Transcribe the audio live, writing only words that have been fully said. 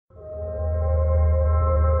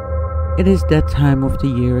It is that time of the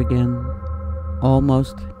year again,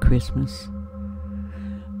 almost Christmas.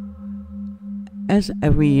 As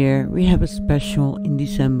every year, we have a special in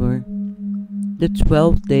December, the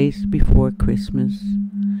 12 days before Christmas,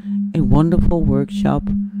 a wonderful workshop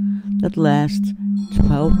that lasts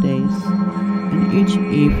 12 days, and each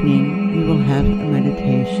evening we will have a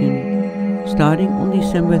meditation starting on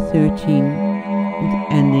December 13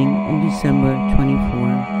 and ending on December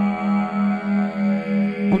 24.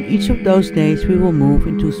 On each of those days we will move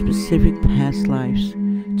into specific past lives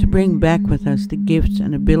to bring back with us the gifts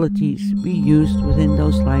and abilities we used within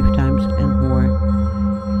those lifetimes and more.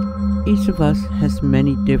 Each of us has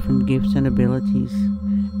many different gifts and abilities,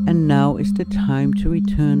 and now is the time to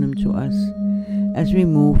return them to us as we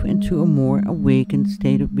move into a more awakened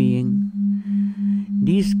state of being.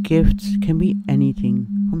 These gifts can be anything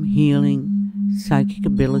from healing, psychic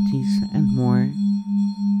abilities, and more.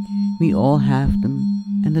 We all have them,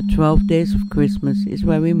 and the 12 days of Christmas is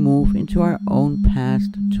where we move into our own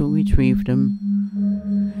past to retrieve them.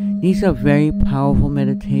 These are very powerful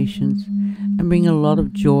meditations and bring a lot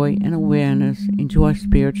of joy and awareness into our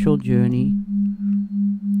spiritual journey.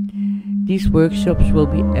 These workshops will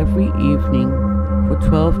be every evening for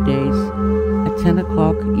 12 days at 10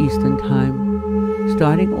 o'clock Eastern Time,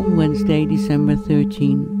 starting on Wednesday, December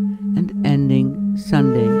 13 and ending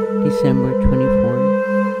Sunday, December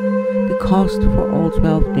 24. The cost for all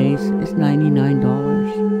 12 days is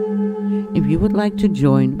 $99. If you would like to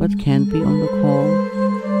join but can't be on the call,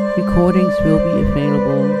 recordings will be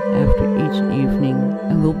available after each evening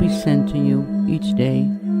and will be sent to you each day.